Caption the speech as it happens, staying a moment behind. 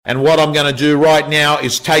And what I'm going to do right now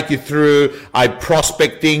is take you through a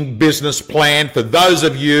prospecting business plan for those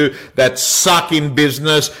of you that suck in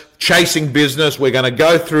business, chasing business. We're going to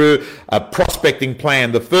go through a prospecting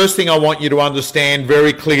plan. The first thing I want you to understand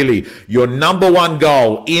very clearly, your number one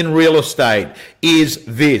goal in real estate is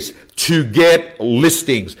this: to get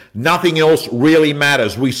listings. Nothing else really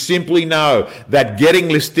matters. We simply know that getting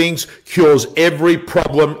listings cures every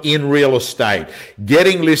problem in real estate.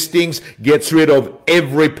 Getting listings gets rid of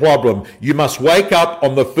every problem. You must wake up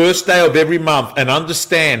on the first day of every month and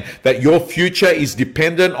understand that your future is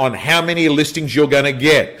dependent on how many listings you're going to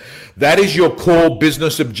get. That is your core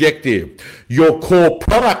business objective. Your core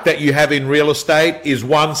product that you have in real estate is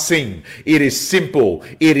one thing. It is simple.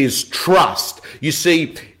 It is trust. You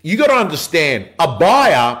see, you got to understand, a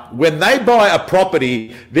buyer, when they buy a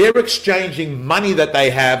property, they're exchanging money that they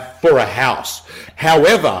have for a house.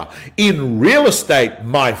 However, in real estate,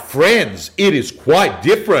 my friends, it is quite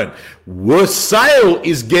different. A sale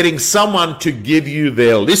is getting someone to give you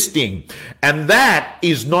their listing, and that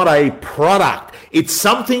is not a product. It's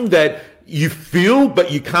something that you feel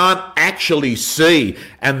but you can't actually see,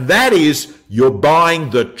 and that is you're buying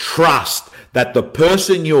the trust that the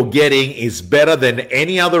person you're getting is better than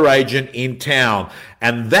any other agent in town.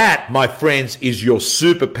 And that, my friends, is your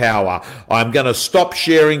superpower. I'm going to stop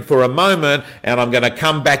sharing for a moment and I'm going to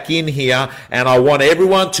come back in here, and I want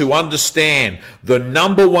everyone to understand the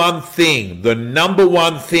number one thing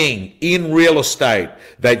in real estate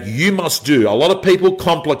that you must do. A lot of people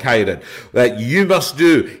complicate it. That you must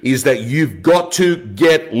do is that you've got to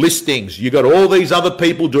get listings. You've got all these other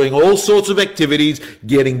people doing all sorts of activities,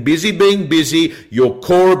 getting busy, being busy. Your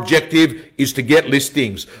core objective is to get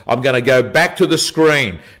listings. I'm going to go back to the screen.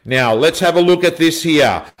 Now, let's have a look at this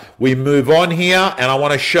here. We move on here, and I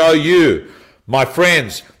want to show you, my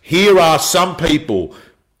friends, here are some people,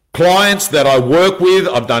 clients that I work with,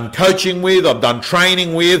 I've done coaching with, I've done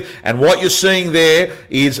training with, and what you're seeing there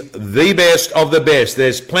is the best of the best.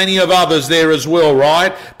 There's plenty of others there as well,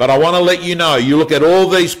 right? But I want to let you know, you look at all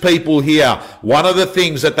these people here, one of the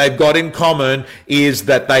things that they've got in common is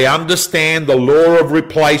that they understand the law of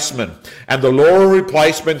replacement. And the law of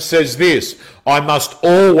replacement says this: I must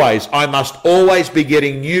always be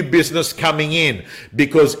getting new business coming in,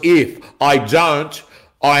 because if I don't,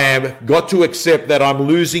 I have got to accept that I'm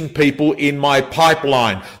losing people in my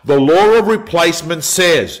pipeline. The law of replacement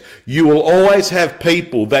says you will always have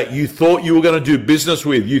people that you thought you were going to do business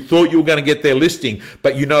with, you thought you were going to get their listing,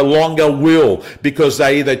 but you no longer will, because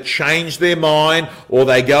they either change their mind, or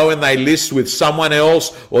they go and they list with someone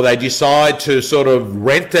else, or they decide to sort of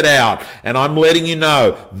rent it out. And I'm letting you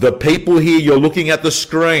know, the people here, you're looking at the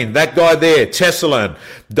screen, that guy there, Tessalon,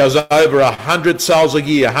 does over 100 sales a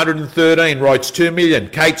year, 113, writes 2 million.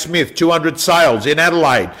 Kate Smith, 200 sales in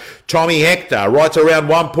Adelaide. Tommy Hector writes around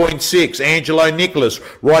 1.6. Angelo Nicholas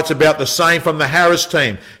writes about the same from the Harris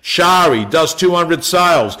team. Shari does 200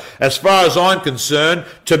 sales. As far as I'm concerned,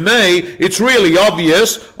 to me, it's really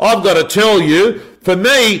obvious. I've got to tell you, for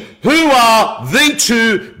me, who are the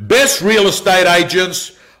two best real estate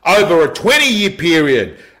agents over a 20-year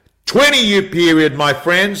period? 20-year period, my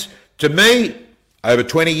friends. To me, over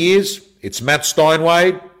 20 years, it's Matt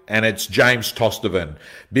Steinwade and it's James Tostovan,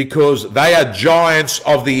 because they are giants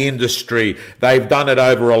of the industry. They've done it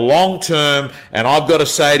over a long term, and I've got to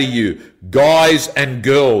say to you, guys and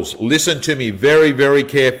girls, listen to me very, very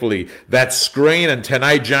carefully. That screen, and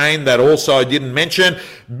Tanae Jane, that also I didn't mention.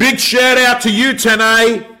 Big shout out to you,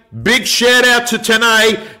 Tanae. Big shout out to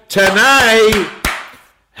Tanae. Tanae,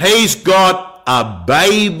 he's got a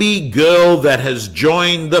baby girl that has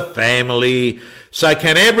joined the family. So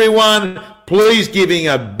can everyone please giving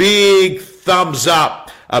a big thumbs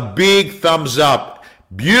up, a big thumbs up.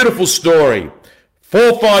 Beautiful story. 4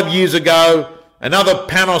 or 5 years ago, another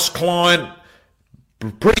Panos client,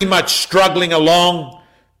 pretty much struggling along,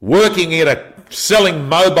 working selling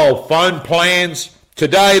mobile phone plans.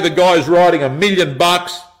 Today, the guy's writing $1 million,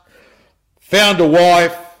 found a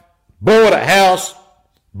wife, bought a house,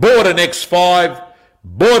 bought an X5,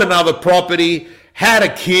 bought another property, had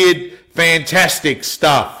a kid. Fantastic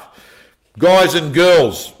stuff. Guys and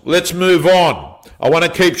girls, let's move on. I want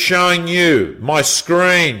to keep showing you my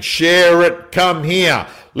screen. Share it. Come here.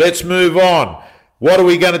 Let's move on. What are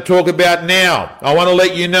we going to talk about now? I want to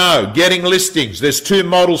let you know, getting listings. There's 2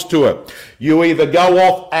 models to it. You either go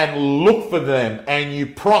off and look for them and you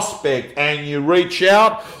prospect and you reach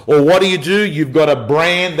out, or what do? You've got a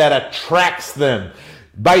brand that attracts them.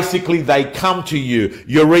 Basically, they come to you.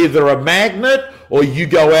 You're either a magnet or you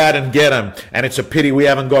go out and get them. And it's a pity we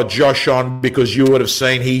haven't got Josh on, because you would have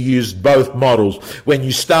seen he used both models. When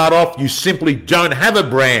you start off, you simply don't have a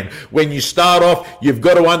brand. When you start off, you've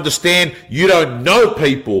got to understand you don't know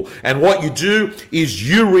people. And what you do is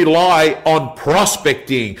you rely on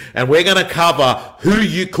prospecting. And we're going to cover who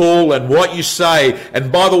you call and what you say.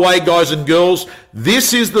 And by the way, guys and girls,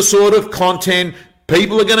 this is the sort of content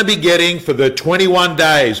people are going to be getting for the 21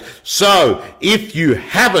 days. So if you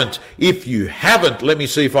haven't, let me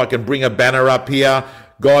see if I can bring a banner up here.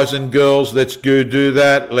 Guys and girls, let's go do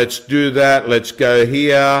that. Let's do that. Let's go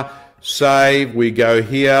here. Save. We go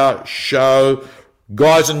here. Show.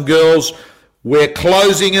 Guys and girls, we're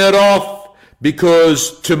closing it off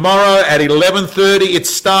because tomorrow at 11:30 it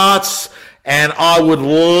starts, and I would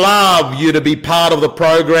love you to be part of the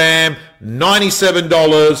program.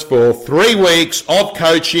 $97 for 3 weeks of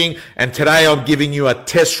coaching, and today I'm giving you a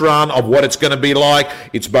test run of what it's going to be like.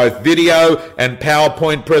 It's both video and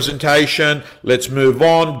PowerPoint presentation. Let's move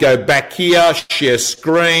on. Go back here, share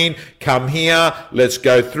screen, come here. Let's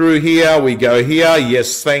go through here. We go here.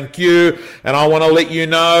 Yes, thank you. And I want to let you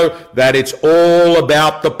know that it's all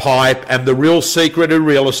about the pipe, and the real secret in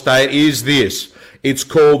real estate is this. It's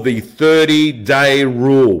called the 30-day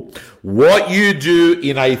rule. What you do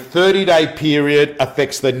in a 30-day period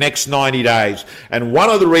affects the next 90 days. And one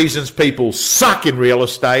of the reasons people suck in real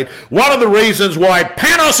estate, one of the reasons why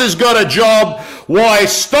Panos has got a job, why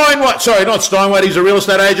Steinway, he's a real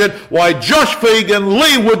estate agent, why Josh Fegan,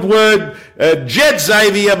 Lee Woodward, Jed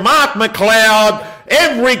Xavier, Mark McLeod,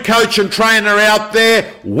 every coach and trainer out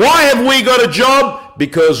there, why have we got a job?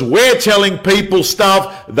 Because we're telling people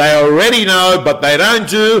stuff they already know, but they don't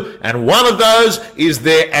do. And one of those is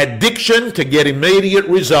their addiction to get immediate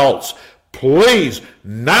results. Please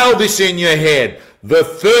nail this in your head. The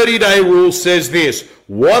 30-day rule says this: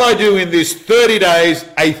 what I do in this 30 days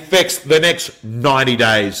affects the next 90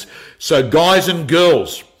 days. So guys and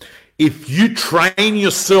girls, if you train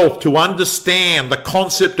yourself to understand the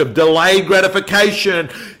concept of delayed gratification,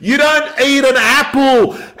 you don't eat an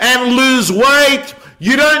apple and lose weight.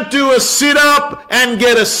 You don't do a sit-up and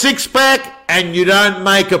get a six-pack, and you don't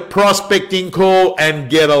make a prospecting call and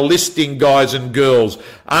get a listing, guys and girls.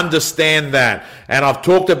 Understand that. And I've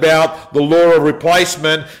talked about the law of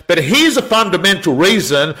replacement, but here's a fundamental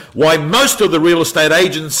reason why most of the real estate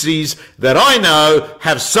agencies that I know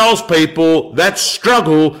have salespeople that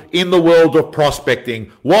struggle in the world of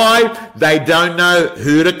prospecting. Why? They don't know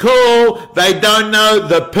who to call. They don't know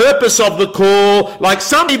the purpose of the call. Like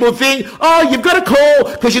some people think, oh, you've got to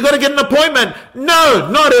call because you've got to get an appointment. No,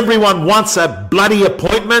 not everyone wants a bloody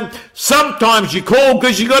appointment. Sometimes you call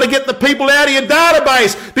because you got to get the people out of your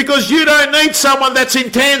database, because you don't need someone that's in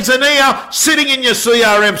Tanzania sitting in your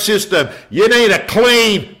CRM system. You need a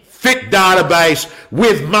clean, fit database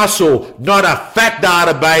with muscle, not a fat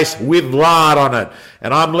database with lard on it.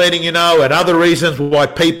 And I'm letting you know, and other reasons why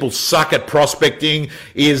people suck at prospecting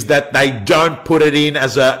is that they don't put it in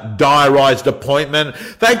as a diarized appointment.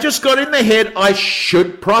 They just got in their head, I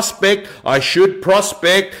should prospect,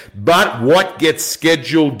 but what gets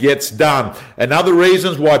scheduled gets done. And other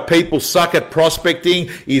reasons why people suck at prospecting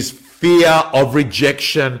is fear of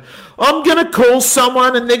rejection. I'm going to call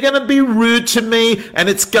someone and they're going to be rude to me and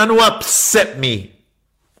it's going to upset me.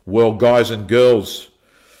 Well, guys and girls,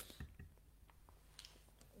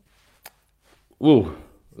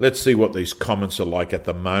 let's see what these comments are like at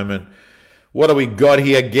the moment. What do we got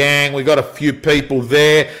here, gang? We got a few people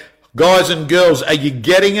there. Guys and girls, are you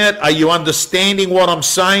getting it? Are you understanding what I'm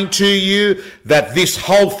saying to you? That this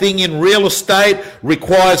whole thing in real estate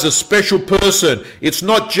requires a special person. It's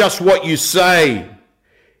not just what you say.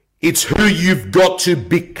 It's who you've got to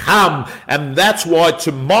become. And that's why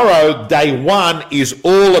tomorrow, day one, is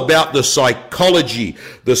all about the psychology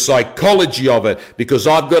of it. Because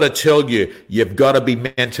I've got to tell you, you've got to be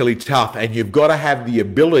mentally tough and you've got to have the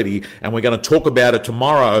ability, and we're going to talk about it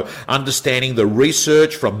tomorrow, understanding the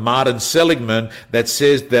research from Martin Seligman that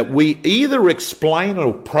says that we either explain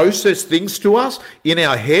or process things to us in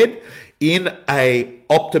our head in a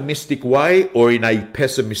optimistic way or in a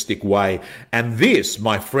pessimistic way. And this,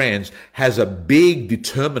 my friends, has a big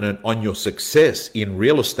determinant on your success in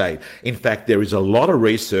real estate. In fact, there is a lot of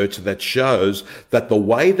research that shows that the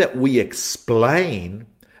way that we explain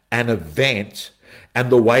an event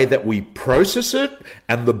and the way that we process it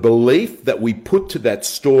and the belief that we put to that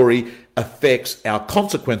story affects our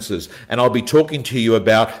consequences. And I'll be talking to you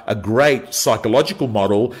about a great psychological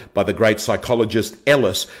model by the great psychologist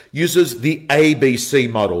Ellis. Uses the ABC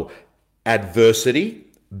model: adversity,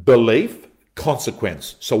 belief,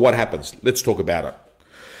 consequence. So what happens? Let's talk about it.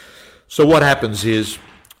 So what happens is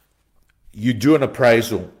you do an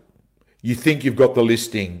appraisal. You think you've got the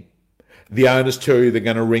listing. The owners tell you they're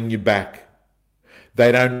going to ring you back.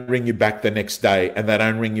 They don't ring you back the next day, and they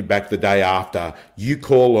don't ring you back the day after. You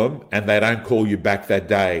call them and they don't call you back that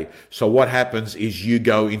day. So what happens is you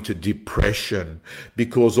go into depression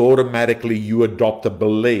because automatically you adopt a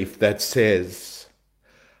belief that says,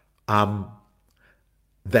 they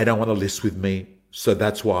don't want to list with me, so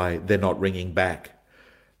that's why they're not ringing back.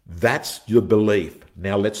 That's your belief.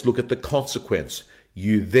 Now let's look at the consequence.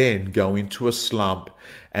 You then go into a slump,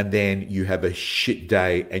 and then you have a shit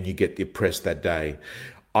day and you get depressed that day.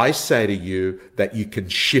 I say to you that you can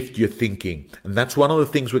shift your thinking. And that's one of the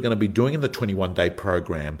things we're going to be doing in the 21-day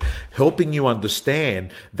program, helping you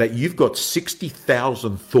understand that you've got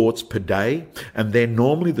 60,000 thoughts per day, and they're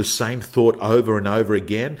normally the same thought over and over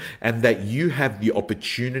again, and that you have the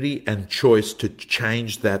opportunity and choice to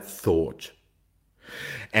change that thought.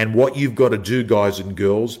 And what you've got to do, guys and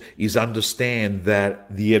girls, is understand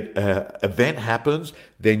that the event happens,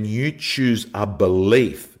 then you choose a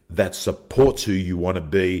belief that supports who you want to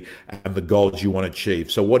be and the goals you want to achieve.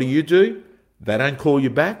 So what do? They don't call you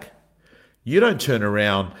back. You don't turn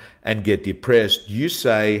around and get depressed. You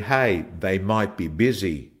say, hey, they might be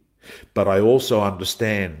busy, but I also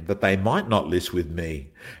understand that they might not list with me.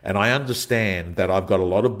 And I understand that I've got a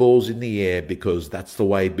lot of balls in the air because that's the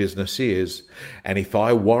way business is. And if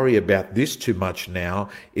I worry about this too much now,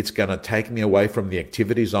 it's going to take me away from the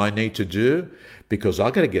activities I need to do, because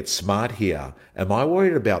I've got to get smart here. Am I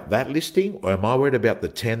worried about that listing, or am I worried about the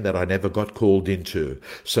 10 that I never got called into?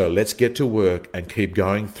 So let's get to work and keep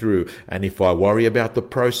going through. And if I worry about the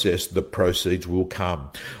process, the proceeds will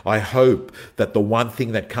come. I hope that the one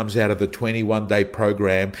thing that comes out of the 21-day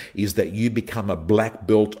program is that you become a black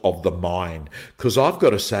belt of the mind. Because I've got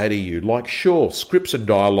to say to you, like, sure, scripts and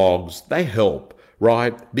dialogues, they help.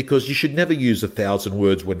 Right? Because you should never use 1,000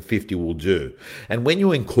 words when 50 will do. And when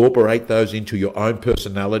you incorporate those into your own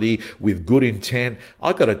personality with good intent,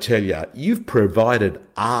 I got to tell you, you've provided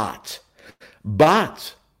art.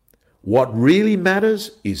 But what really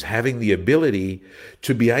matters is having the ability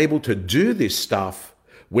to be able to do this stuff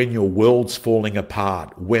when your world's falling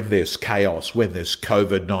apart, when there's chaos, when there's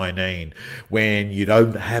COVID-19, when you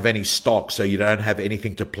don't have any stock, so you don't have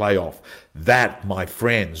anything to play off. That, my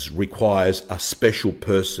friends, requires a special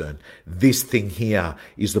person. This thing here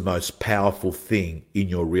is the most powerful thing in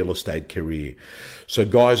your real estate career. So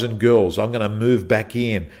guys and girls, I'm going to move back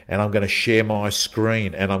in and I'm going to share my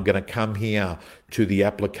screen, and I'm going to come here to the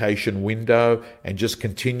application window and just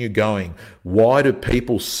continue going. Why do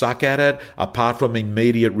people suck at it? Apart from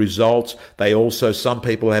immediate results, some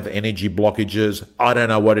people have energy blockages. I don't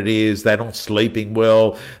know what it is. They're not sleeping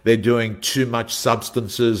well. They're doing too much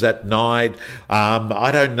substances at night.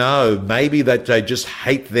 I don't know. Maybe that they just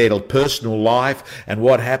hate their personal life, and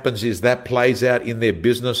what happens is that plays out in their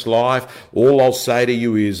business life. All I'll say to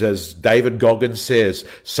you is, as David Goggins says,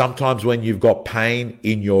 sometimes when you've got pain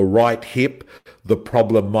in your right hip, the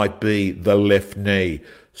problem might be the left knee.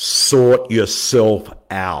 Sort yourself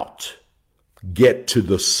out. Get to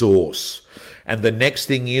the source. And the next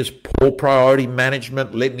thing is poor priority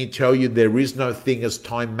management. Let me tell you, there is no thing as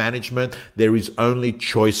time management. There is only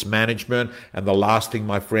choice management. And the last thing,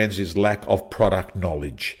 my friends, is lack of product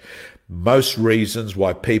knowledge. Most reasons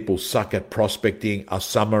why people suck at prospecting are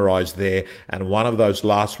summarized there. And one of those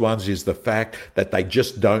last ones is the fact that they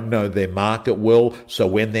just don't know their market well. So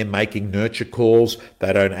when they're making nurture calls,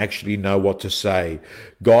 they don't actually know what to say.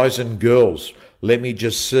 Guys and girls, let me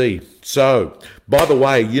just see. So, by the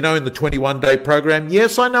way, in the 21-day program,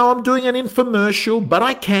 yes, I know I'm doing an infomercial, but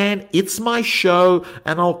I can. It's my show,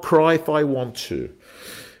 and I'll cry if I want to.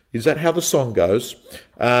 Is that how the song goes?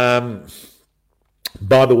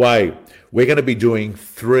 By the way, we're going to be doing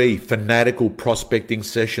 3 fanatical prospecting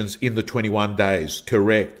sessions in the 21 days.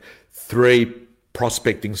 Correct. 3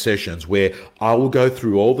 prospecting sessions where I will go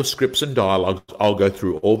through all the scripts and dialogues. I'll go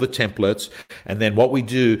through all the templates. And then what we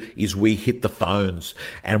do is we hit the phones.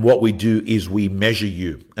 And what we do is we measure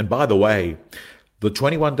you. And by the way, the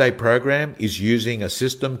 21-day program is using a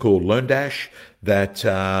system called LearnDash that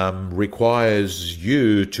requires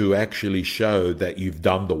you to actually show that you've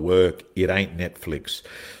done the work. It ain't Netflix.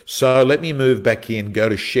 So let me move back in, go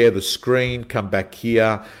to share the screen, come back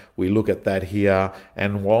here. We look at that here.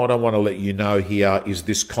 And what I want to let you know here is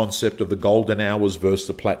this concept of the golden hours versus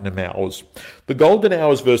the platinum hours. The golden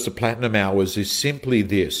hours versus the platinum hours is simply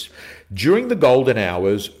this. During the golden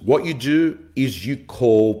hours, what you do is you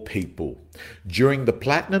call people. During the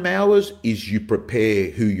platinum hours is you prepare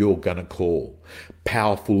who you're going to call.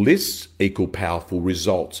 Powerful lists equal powerful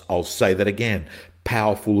results. I'll say that again.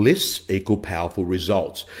 Powerful lists equal powerful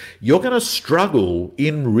results. You're going to struggle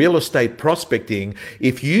in real estate prospecting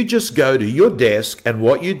if you just go to your desk and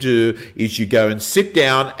what you do is you go and sit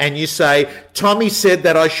down and you say, Tommy said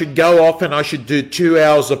that I should go off and I should do 2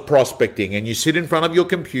 hours of prospecting, and you sit in front of your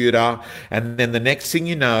computer, and then the next thing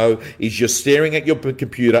you know is you're staring at your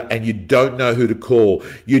computer and you don't know who to call.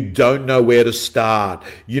 You don't know where to start.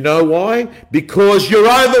 You know why? Because you're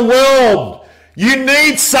overwhelmed. You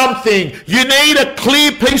need something. You need a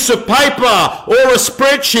clear piece of paper or a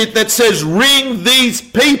spreadsheet that says ring these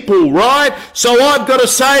people, right? So I've got to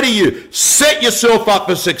say to you, set yourself up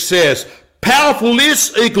for success. Powerful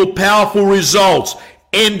lists equal powerful results.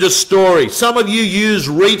 End of story. Some of you use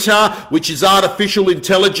Rita, which is artificial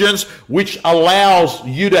intelligence, which allows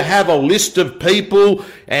you to have a list of people.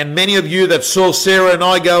 And many of you that saw Sarah and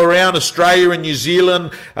I go around Australia and New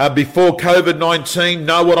Zealand before COVID-19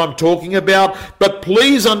 know what I'm talking about. But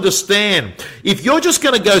please understand, if you're just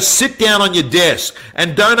going to go sit down on your desk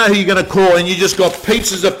and don't know who you're going to call, and you just got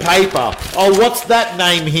pieces of paper, oh, what's that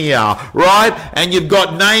name here, right? And you've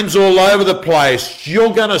got names all over the place,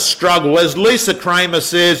 you're going to struggle. As Lisa Kramer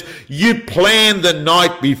says, you plan the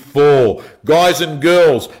night before. Guys and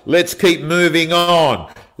girls, let's keep moving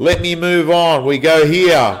on. Let me move on. We go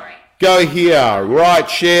here, go here, right,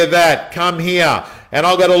 share that, come here. And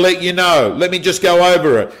I've got to let you know, let me just go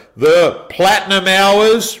over it. The platinum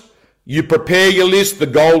hours, you prepare your list. The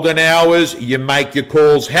golden hours, you make your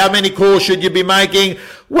calls. How many calls should you be making?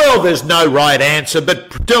 Well, there's no right answer,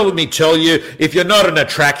 but let me tell you, if you're not an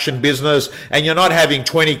attraction business and you're not having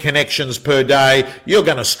 20 connections per day, you're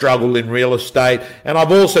going to struggle in real estate. And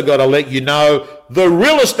I've also got to let you know, the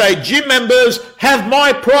real estate gym members have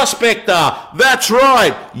my prospector. That's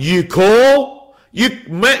right. You call, you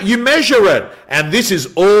measure it, and this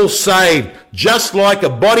is all saved. Just like a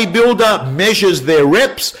bodybuilder measures their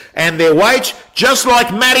reps and their weights, just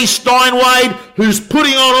like Matty Steinwade, who's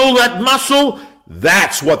putting on all that muscle,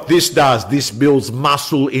 that's what this does. This builds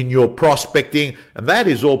muscle in your prospecting, and that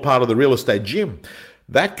is all part of the real estate gym.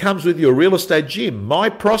 That comes with your real estate gym. My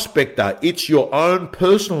prospector, it's your own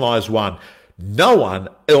personalized one. No one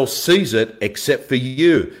else sees it except for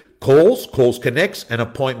you. Calls, connects, and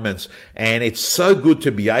appointments. And it's so good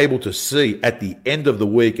to be able to see at the end of the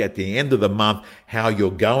week, at the end of the month, how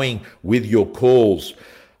you're going with your calls.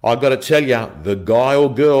 I've got to tell you, the guy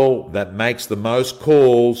or girl that makes the most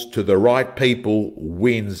calls to the right people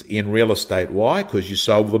wins in real estate. Why? Because you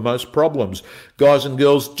solve the most problems. Guys and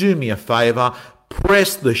girls, do me a favor.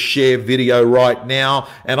 Press the share video right now,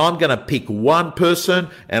 and I'm going to pick one person,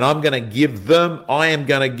 and I'm going to give them,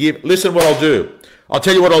 listen what I'll do. I'll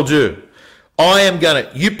tell you what I'll do.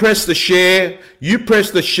 You press the share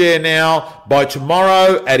now. By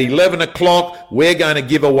tomorrow at 11 o'clock, we're going to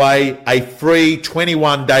give away a free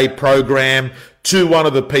 21-day program to one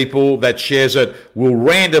of the people that shares it. We'll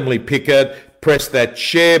randomly pick it. Press that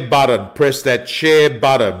share button.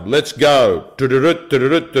 Let's go.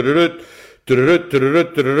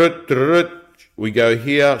 We go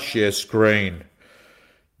here, share screen.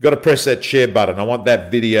 Got to press that share button. I want that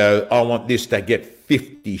video. I want this to get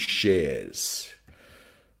 50 shares.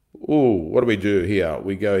 Ooh, what do we do here?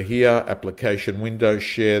 We go here, application window,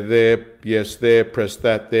 share there. Yes, there. Press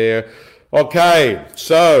that there. Okay,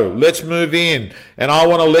 so let's move in. And I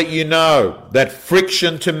want to let you know that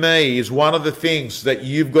friction to me is one of the things that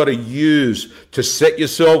you've got to use to set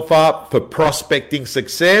yourself up for prospecting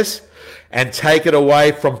success and take it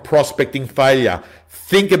away from prospecting failure.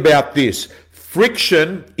 Think about this.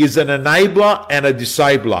 Friction is an enabler and a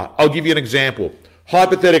disabler. I'll give you an example.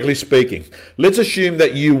 Hypothetically speaking, let's assume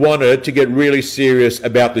that you wanted to get really serious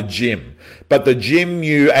about the gym, but the gym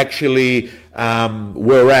you actually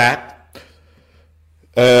were at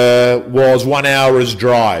was 1 hour's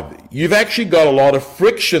drive. You've actually got a lot of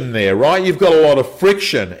friction there, right? You've got a lot of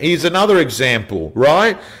friction. Here's another example,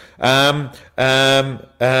 right?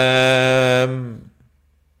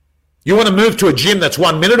 You want to move to a gym that's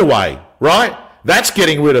 1 minute away, right? That's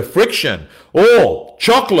getting rid of friction. Or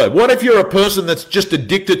chocolate. What if you're a person that's just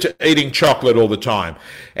addicted to eating chocolate all the time?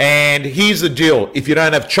 And here's the deal. If you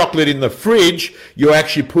don't have chocolate in the fridge, you're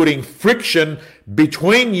actually putting friction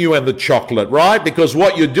between you and the chocolate, right? Because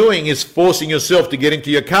what you're doing is forcing yourself to get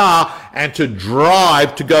into your car and to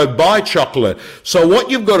drive to go buy chocolate. So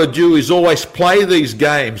what you've got to do is always play these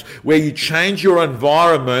games where you change your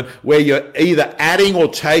environment, where you're either adding or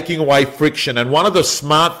taking away friction. And one of the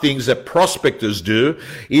smart things that prospectors do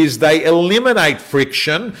is they eliminate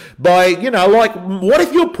friction by, like, what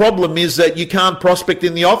if your problem is that you can't prospect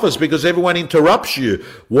in the office because everyone interrupts you?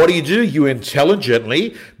 What do? You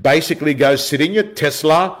intelligently basically go sit in your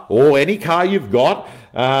Tesla or any car you've got,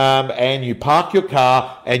 and you park your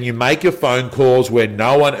car and you make your phone calls where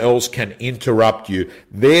no one else can interrupt you.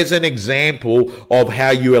 There's an example of how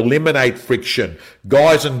you eliminate friction.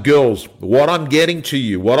 Guys and girls, what I'm getting to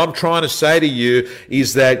you, what I'm trying to say to you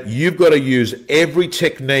is that you've got to use every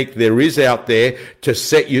technique there is out there to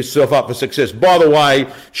set yourself up for success. By the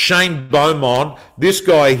way, Shane Beaumont, this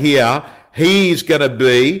guy here, he's going to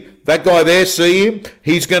be, that guy there, see him?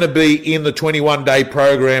 He's going to be in the 21-day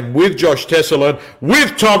program with Josh Tesselin,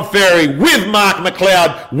 with Tom Ferry, with Mark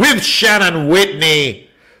McLeod, with Shannon Whitney,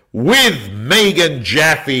 with Megan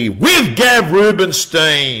Jaffe, with Gav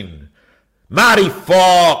Rubenstein, Marty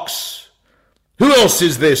Fox. Who else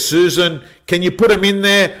is there, Susan? Can you put them in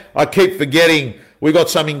there? I keep forgetting. We got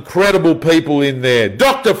some incredible people in there.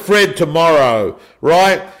 Dr. Fred tomorrow,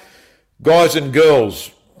 right? Guys and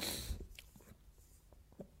girls.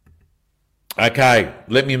 Okay,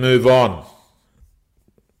 let me move on.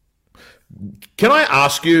 Can I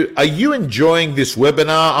ask you, are you enjoying this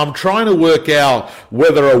webinar? I'm trying to work out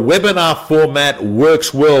whether a webinar format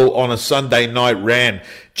works well on a Sunday night rant.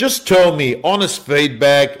 Just tell me, honest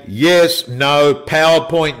feedback, yes, no,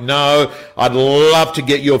 PowerPoint, no. I'd love to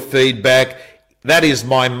get your feedback. That is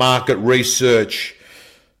my market research.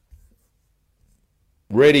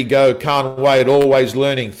 Ready, go, can't wait, always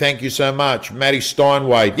learning. Thank you so much. Matty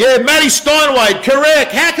Steinway. Yeah, Matty Steinway,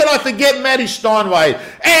 correct. How could I forget Matty Steinway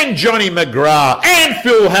and Johnny McGrath and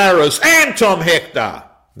Phil Harris and Tom Hector?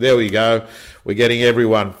 There we go. We're getting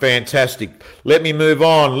everyone. Fantastic. Let me move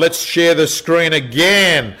on. Let's share the screen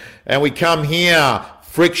again. And we come here.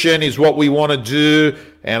 Friction is what we want to do.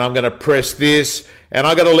 And I'm going to press this. And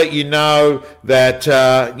I got to let you know that,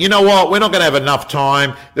 you know what, we're not going to have enough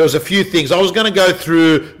time. There was a few things. I was going to go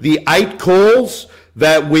through the 8 calls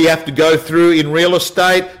that we have to go through in real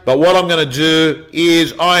estate. But what I'm going to do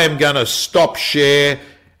is I am going to stop share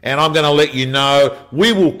and I'm going to let you know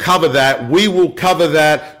we will cover that. We will cover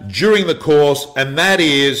that during the course. And that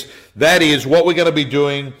is what we're going to be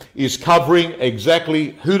doing is covering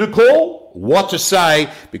exactly who to call, what to say,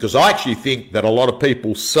 because I actually think that a lot of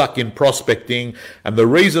people suck in prospecting, and the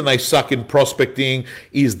reason they suck in prospecting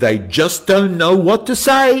is they just don't know what to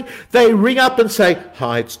say. They ring up and say,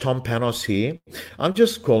 "Hi, it's Tom Panos here. I'm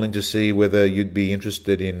just calling to see whether you'd be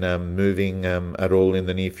interested in moving at all in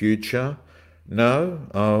the near future." No?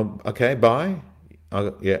 Okay, bye.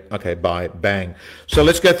 Yeah, okay, bye, bang. So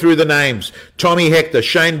let's go through the names. Tommy Hector,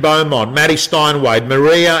 Shane Beaumont, Matty Steinway,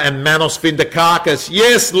 Maria and Manos Vindakakis.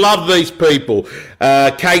 Yes, love these people.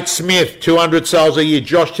 Kate Smith, 200 sales a year.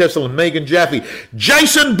 Josh Tessel and Megan Jaffe.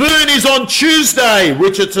 Jason Boone is on Tuesday.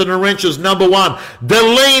 Richardson and Wrenches, number 1.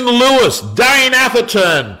 Deline Lewis, Dane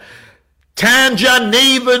Atherton. Tanja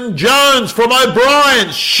Neven Jones from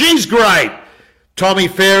O'Brien's. She's great. Tommy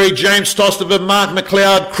Ferry, James Tostover, Mark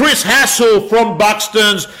McLeod, Chris Hassel from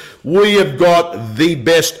Buxton's. We have got the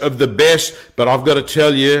best of the best, but I've got to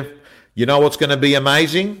tell you, you know what's going to be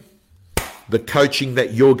amazing? The coaching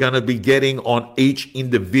that you're going to be getting on each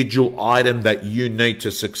individual item that you need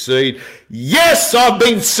to succeed. Yes, I've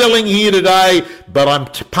been selling here today, but I'm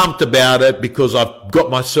pumped about it because I've got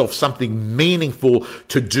myself something meaningful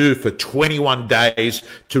to do for 21 days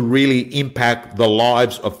to really impact the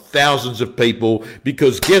lives of thousands of people.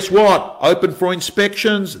 Because guess what? Open for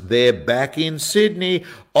inspections. They're back in Sydney.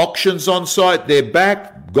 Auctions on site. They're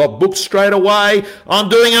back. Got booked straight away. I'm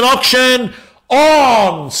doing an auction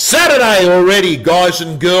on Saturday already, guys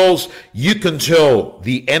and girls. You can tell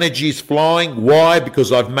the energy's flowing. Why?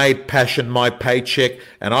 Because I've made passion my paycheck.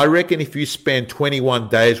 And I reckon if you spend 21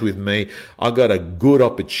 days with me, I've got a good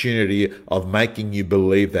opportunity of making you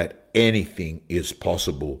believe that anything is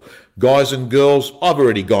possible. Guys and girls, I've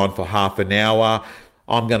already gone for half an hour.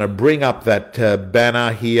 I'm going to bring up that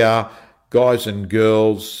banner here. Guys and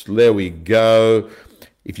girls, there we go.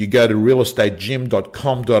 If you go to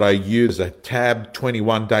realestategym.com.au, there's a tab,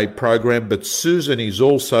 21-day program. But Susan is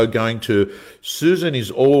also going to,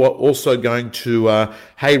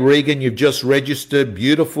 hey, Regan, you've just registered.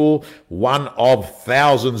 Beautiful. One of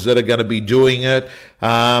thousands that are going to be doing it.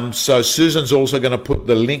 So Susan's also going to put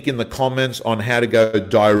the link in the comments on how to go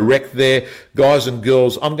direct there. Guys and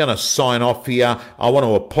girls, I'm going to sign off here. I want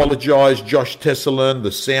to apologize. Josh Tesselin,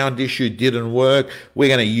 the sound issue didn't work. We're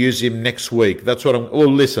going to use him next week. That's what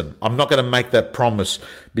listen, I'm not going to make that promise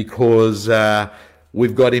because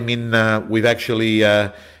we've got him in,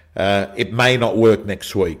 it may not work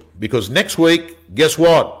next week. Because next week, guess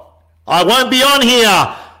what? I won't be on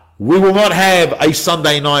here. We will not have a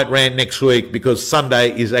Sunday night rant next week because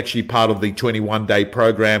Sunday is actually part of the 21-day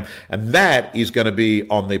program, and that is going to be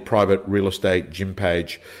on the private real estate gym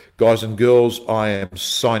page. Guys and girls, I am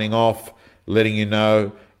signing off, letting you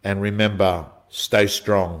know, and remember, Stay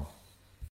strong.